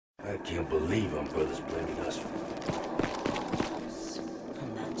I can't believe our brother's blaming us.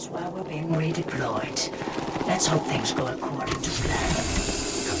 And that's why we're being redeployed. Let's hope things go according to plan.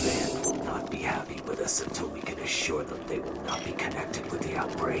 Command will not be happy with us until we can assure them they will not be connected with the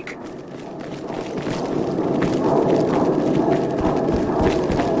outbreak.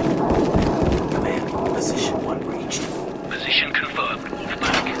 Command, position 1 reached. Position confirmed,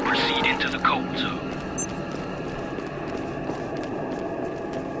 Wolfpack. Proceed into the cold zone.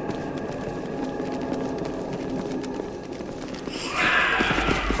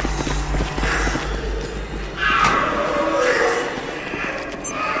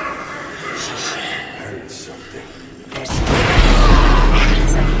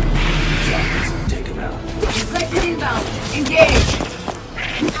 Take him out. Infected inbound. Engage.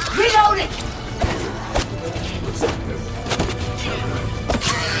 Reloading.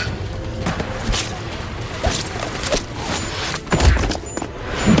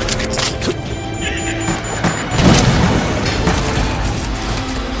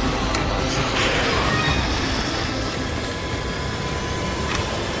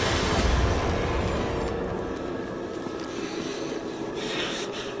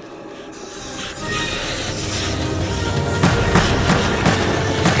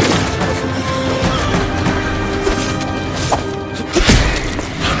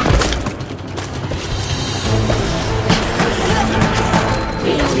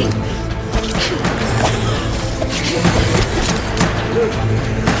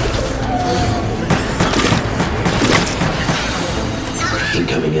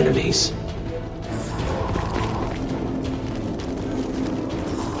 Incoming enemies.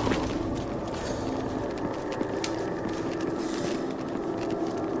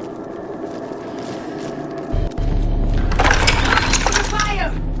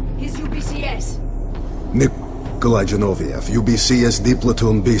 Fire! He's UBCS. Nikolai Genoviev, UBCS D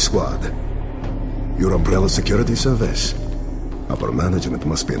Platoon B Squad. Your Umbrella Security Service? Upper management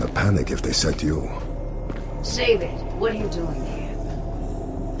must be in a panic if they sent you. Save it. What are you doing here?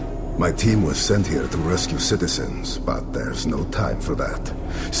 My team was sent here to rescue citizens, but there's no time for that.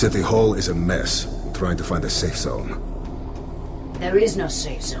 City Hall is a mess, trying to find a safe zone. There is no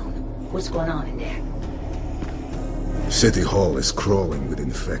safe zone. What's going on in there? City Hall is crawling with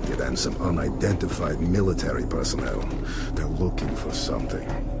infected and some unidentified military personnel. They're looking for something.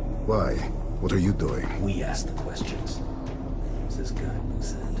 Why? What are you doing? We ask the questions. Who's this guy who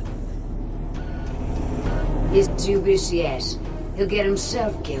said? He's UBCS. He'll get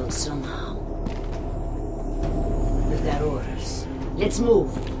himself killed somehow. We've got orders. Let's move.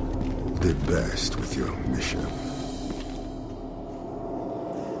 Did best with your mission.